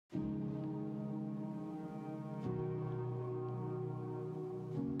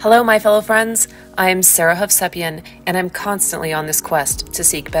Hello, my fellow friends. I'm Sarah Hovsepian, and I'm constantly on this quest to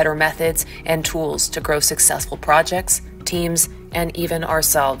seek better methods and tools to grow successful projects, teams, and even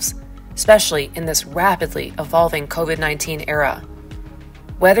ourselves, especially in this rapidly evolving COVID-19 era.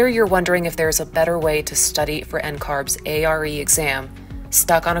 Whether you're wondering if there's a better way to study for NCARB's ARE exam,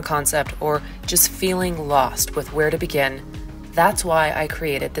 stuck on a concept, or just feeling lost with where to begin, that's why I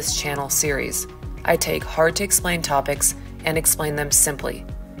created this channel series. I take hard-to-explain topics and explain them simply.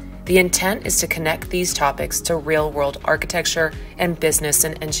 The intent is to connect these topics to real-world architecture and business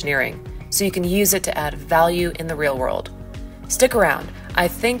and engineering, so you can use it to add value in the real world. Stick around. I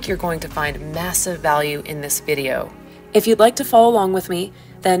think you're going to find massive value in this video. If you'd like to follow along with me,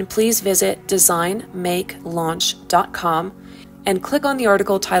 then please visit designmakelaunch.com and click on the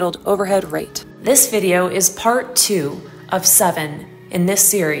article titled Overhead Rate. This video is part 2 of 7 in this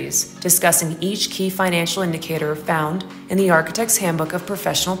series, discussing each key financial indicator found in the Architect's Handbook of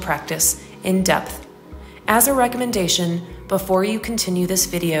Professional Practice in depth. As a recommendation, before you continue this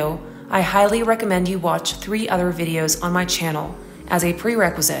video, I highly recommend you watch 3 other videos on my channel as a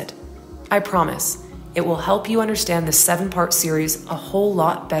prerequisite. I promise, it will help you understand this 7-part series a whole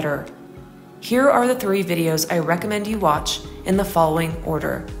lot better. Here are the 3 videos I recommend you watch in the following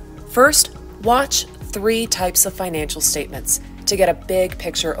order. First, watch 3 types of financial statements to get a big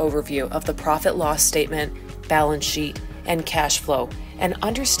picture overview of the profit-loss statement, balance sheet, and cash flow, and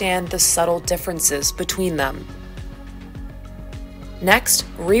understand the subtle differences between them. Next,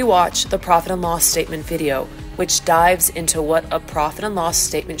 rewatch the profit and loss statement video, which dives into what a profit and loss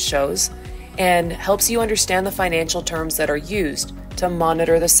statement shows and helps you understand the financial terms that are used to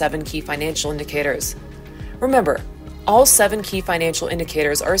monitor the 7 key financial indicators. Remember, all 7 key financial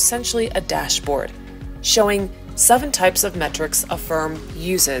indicators are essentially a dashboard showing 7 types of metrics a firm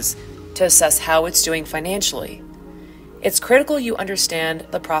uses to assess how it's doing financially. It's critical you understand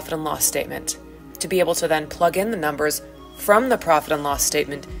the profit and loss statement to be able to then plug in the numbers from the profit and loss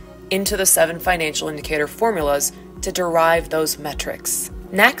statement into the 7 financial indicator formulas to derive those metrics.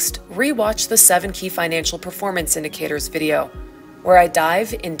 Next, rewatch the 7 key financial performance indicators video, where I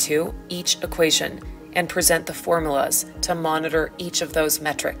dive into each equation and present the formulas to monitor each of those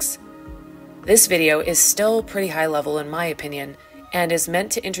metrics. This video is still pretty high level in my opinion, and is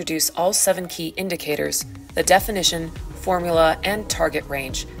meant to introduce all 7 key indicators, the definition, formula, and target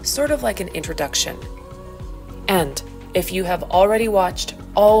range, sort of like an introduction. And if you have already watched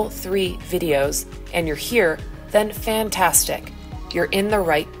all 3 videos and you're here, then fantastic, you're in the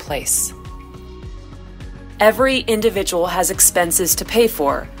right place. Every individual has expenses to pay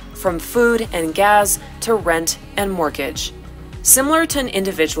for, from food and gas to rent and mortgage. Similar to an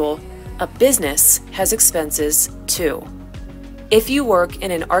individual, a business has expenses too. If you work in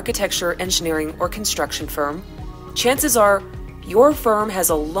an architecture, engineering, or construction firm, chances are your firm has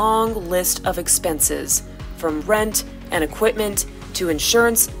a long list of expenses, from rent and equipment to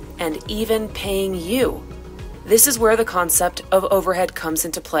insurance and even paying you. This is where the concept of overhead comes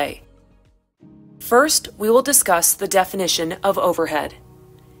into play. First, we will discuss the definition of overhead.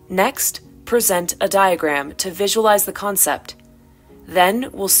 Next, present a diagram to visualize the concept. Then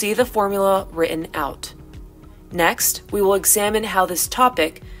we'll see the formula written out. Next, we will examine how this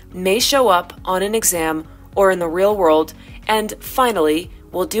topic may show up on an exam or in the real world, and finally,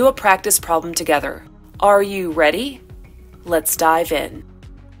 we'll do a practice problem together. Are you ready? Let's dive in.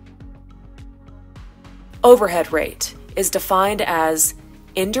 Overhead rate is defined as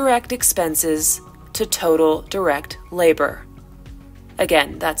indirect expenses to total direct labor.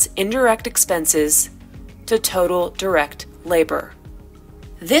 Again, that's indirect expenses to total direct labor.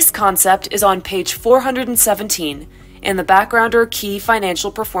 This concept is on page 417 in the Backgrounder Key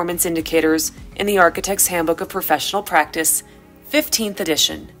Financial Performance Indicators in the Architect's Handbook of Professional Practice, 15th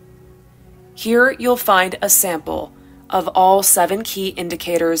edition. Here you'll find a sample of all 7 key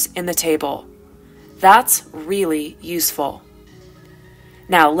indicators in the table. That's really useful.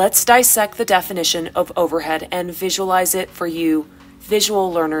 Now let's dissect the definition of overhead and visualize it for you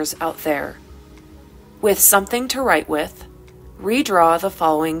visual learners out there. With something to write with, redraw the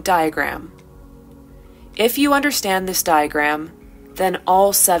following diagram. If you understand this diagram, then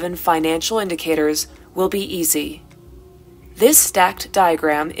all 7 financial indicators will be easy. This stacked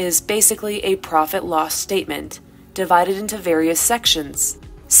diagram is basically a profit-loss statement divided into various sections.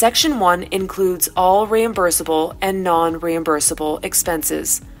 Section 1 includes all reimbursable and non-reimbursable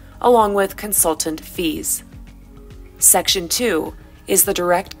expenses, along with consultant fees. Section 2 is the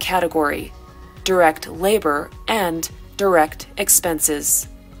direct category, direct labor, and direct expenses.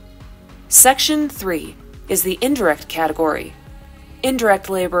 Section 3 is the indirect category, indirect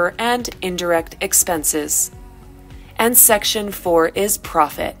labor, and indirect expenses. And section 4 is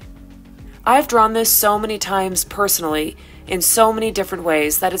profit. I've drawn this so many times personally in so many different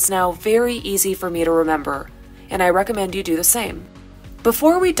ways that it's now very easy for me to remember, and I recommend you do the same.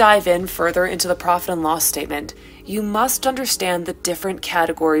 Before we dive in further into the profit and loss statement, you must understand the different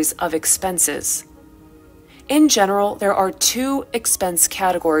categories of expenses. In general, there are 2 expense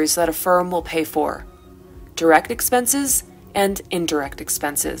categories that a firm will pay for: direct expenses and indirect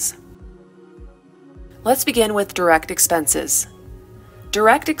expenses. Let's begin with direct expenses.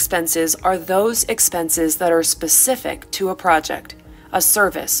 Direct expenses are those expenses that are specific to a project, a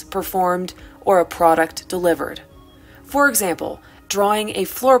service performed, or a product delivered. For example, drawing a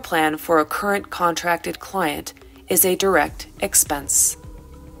floor plan for a current contracted client is a direct expense.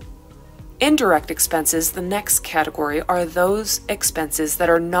 Indirect expenses, the next category, are those expenses that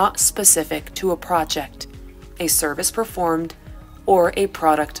are not specific to a project, a service performed, or a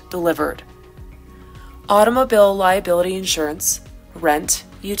product delivered. Automobile liability insurance, rent,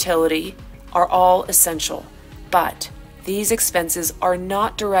 utility are all essential, but these expenses are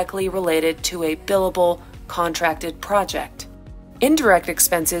not directly related to a billable contracted project. Indirect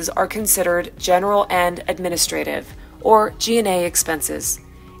expenses are considered general and administrative, or G&A expenses,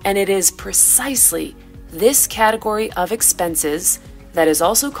 and it is precisely this category of expenses that is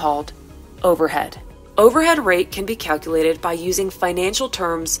also called overhead. Overhead rate can be calculated by using financial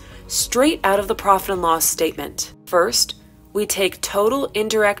terms straight out of the profit and loss statement. First, we take total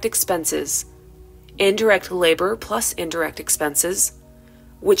indirect expenses, indirect labor plus indirect expenses,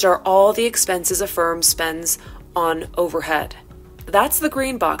 which are all the expenses a firm spends on overhead. That's the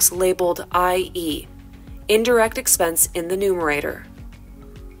green box labeled IE, indirect expense in the numerator.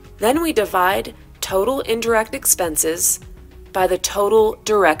 Then we divide total indirect expenses by the total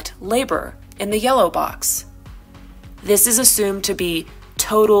direct labor in the yellow box. This is assumed to be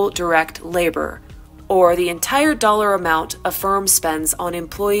total direct labor, or the entire dollar amount a firm spends on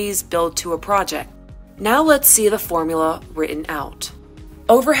employees billed to a project. Now let's see the formula written out.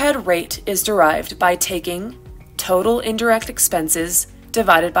 Overhead rate is derived by taking total indirect expenses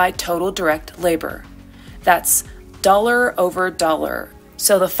divided by total direct labor. That's dollar over dollar.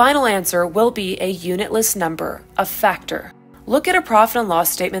 So the final answer will be a unitless number, a factor. Look at a profit and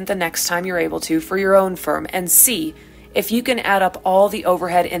loss statement the next time you're able to for your own firm and see if you can add up all the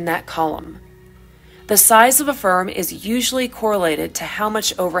overhead in that column. The size of a firm is usually correlated to how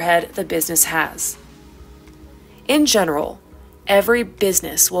much overhead the business has. In general, every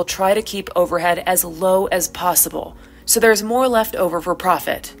business will try to keep overhead as low as possible, so there's more left over for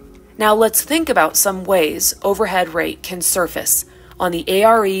profit. Now let's think about some ways overhead rate can surface on the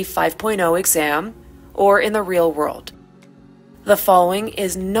ARE 5.0 exam or in the real world. The following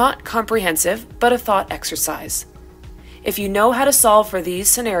is not comprehensive, but a thought exercise. If you know how to solve for these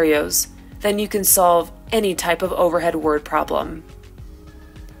scenarios, then you can solve any type of overhead word problem.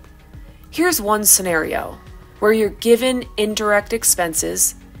 Here's one scenario where you're given indirect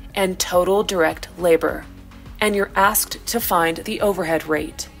expenses and total direct labor, and you're asked to find the overhead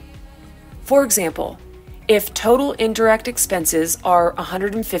rate. For example, if total indirect expenses are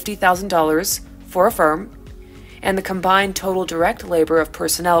 $150,000 for a firm, and the combined total direct labor of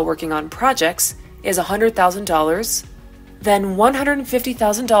personnel working on projects is $100,000, then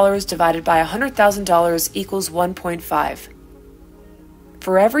 $150,000 divided by $100,000 equals 1.5.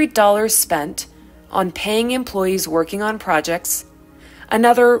 For every dollar spent on paying employees working on projects,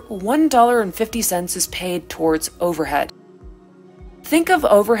 another $1.50 is paid towards overhead. Think of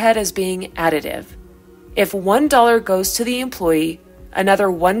overhead as being additive. If $1 goes to the employee, another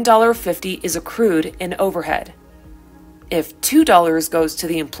 $1.50 is accrued in overhead. If $2 goes to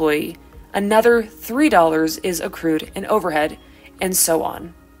the employee, another $3 is accrued in overhead, and so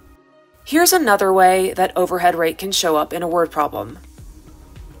on. Here's another way that overhead rate can show up in a word problem.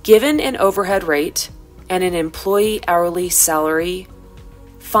 Given an overhead rate and an employee hourly salary,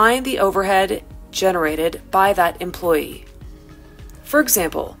 find the overhead generated by that employee. For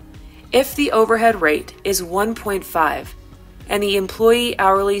example, if the overhead rate is 1.5 and the employee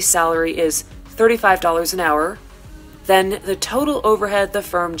hourly salary is $35 an hour, then the total overhead the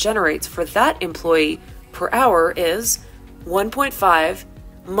firm generates for that employee per hour is 1.5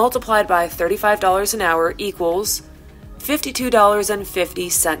 multiplied by $35 an hour equals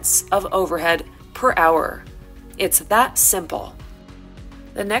 $52.50 of overhead per hour. It's that simple.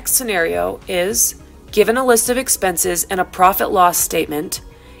 The next scenario is given a list of expenses and a profit-loss statement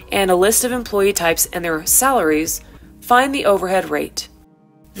and a list of employee types and their salaries, find the overhead rate.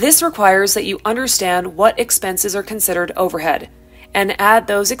 This requires that you understand what expenses are considered overhead and add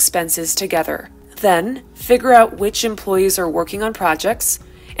those expenses together. Then, figure out which employees are working on projects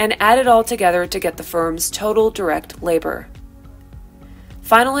and add it all together to get the firm's total direct labor.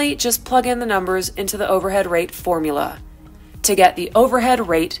 Finally, just plug in the numbers into the overhead rate formula to get the overhead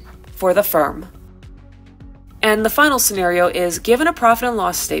rate for the firm. And the final scenario is, given a profit and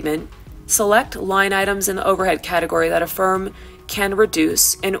loss statement, select line items in the overhead category that a firm can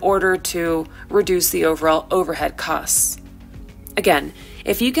reduce in order to reduce the overall overhead costs. Again,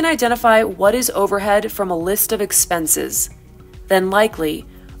 if you can identify what is overhead from a list of expenses, then likely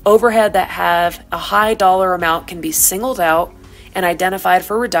overhead that have a high dollar amount can be singled out and identified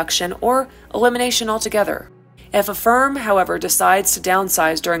for reduction or elimination altogether. If a firm, however, decides to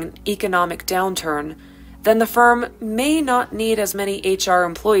downsize during an economic downturn, then the firm may not need as many HR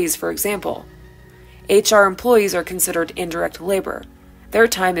employees, for example. HR employees are considered indirect labor. Their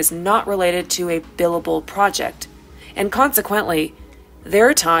time is not related to a billable project, and consequently,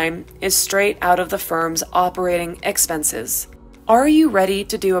 their time is straight out of the firm's operating expenses. Are you ready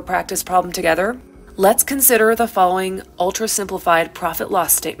to do a practice problem together? Let's consider the following ultra-simplified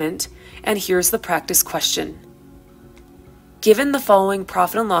profit-loss statement, and here's the practice question. Given the following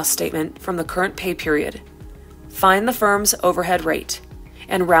profit and loss statement from the current pay period, find the firm's overhead rate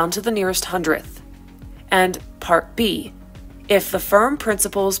and round to the nearest hundredth. And Part B, if the firm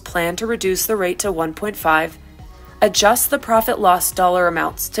principals plan to reduce the rate to 1.5, adjust the profit-loss dollar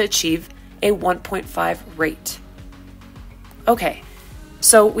amounts to achieve a 1.5 rate. Okay,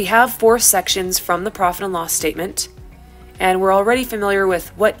 so we have 4 sections from the profit and loss statement, and we're already familiar with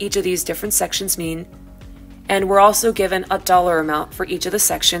what each of these different sections mean, and we're also given a dollar amount for each of the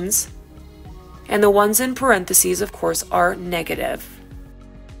sections, and the ones in parentheses, of course, are negative.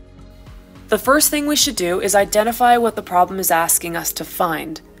 The first thing we should do is identify what the problem is asking us to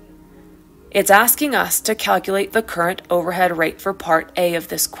find. It's asking us to calculate the current overhead rate for Part A of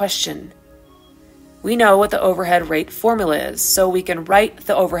this question. We know what the overhead rate formula is, so we can write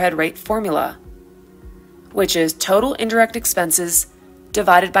the overhead rate formula, which is total indirect expenses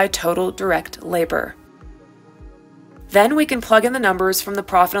divided by total direct labor. Then we can plug in the numbers from the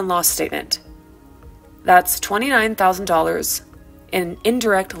profit and loss statement. That's $29,000 in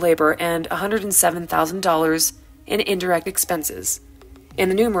indirect labor and $107,000 in indirect expenses in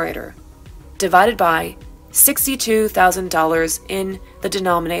the numerator, divided by $62,000 in the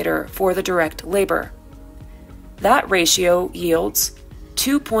denominator for the direct labor. That ratio yields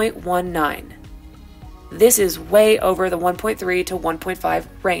 2.19. This is way over the 1.3 to 1.5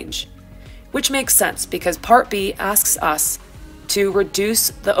 range, which makes sense because Part B asks us to reduce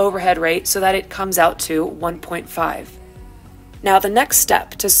the overhead rate so that it comes out to 1.5. Now, the next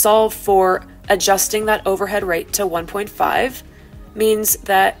step to solve for adjusting that overhead rate to 1.5 means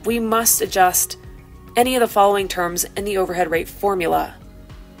that we must adjust any of the following terms in the overhead rate formula.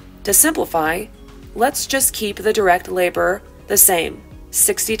 To simplify, let's just keep the direct labor the same,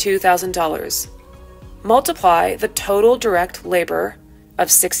 $62,000. Multiply the total direct labor of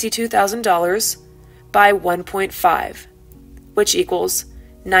 $62,000 by 1.5, which equals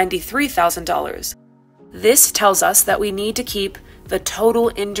 $93,000. This tells us that we need to keep the total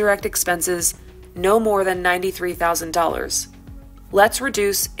indirect expenses no more than $93,000. Let's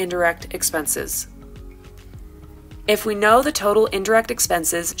reduce indirect expenses. If we know the total indirect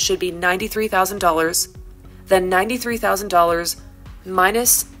expenses should be $93,000, then $93,000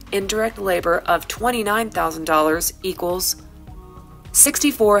 minus indirect labor of $29,000 equals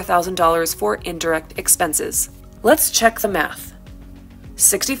 $64,000 for indirect expenses. Let's check the math.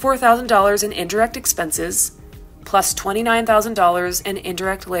 $64,000 in indirect expenses plus $29,000 in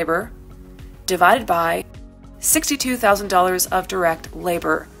indirect labor divided by $62,000 of direct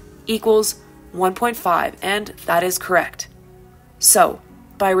labor equals 1.5, and that is correct. So,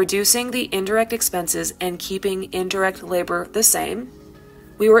 by reducing the indirect expenses and keeping indirect labor the same,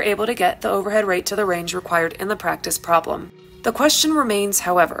 we were able to get the overhead rate to the range required in the practice problem. The question remains,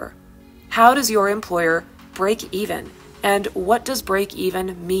 however, how does your employer break even? And what does break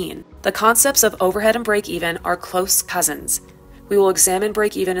even mean? The concepts of overhead and break even are close cousins. We will examine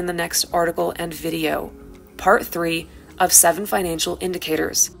break even in the next article and video, Part 3 of 7 Financial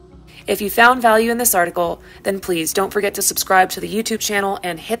Indicators. If you found value in this article, then please don't forget to subscribe to the YouTube channel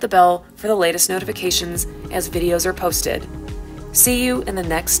and hit the bell for the latest notifications as videos are posted. See you in the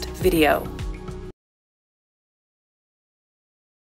next video.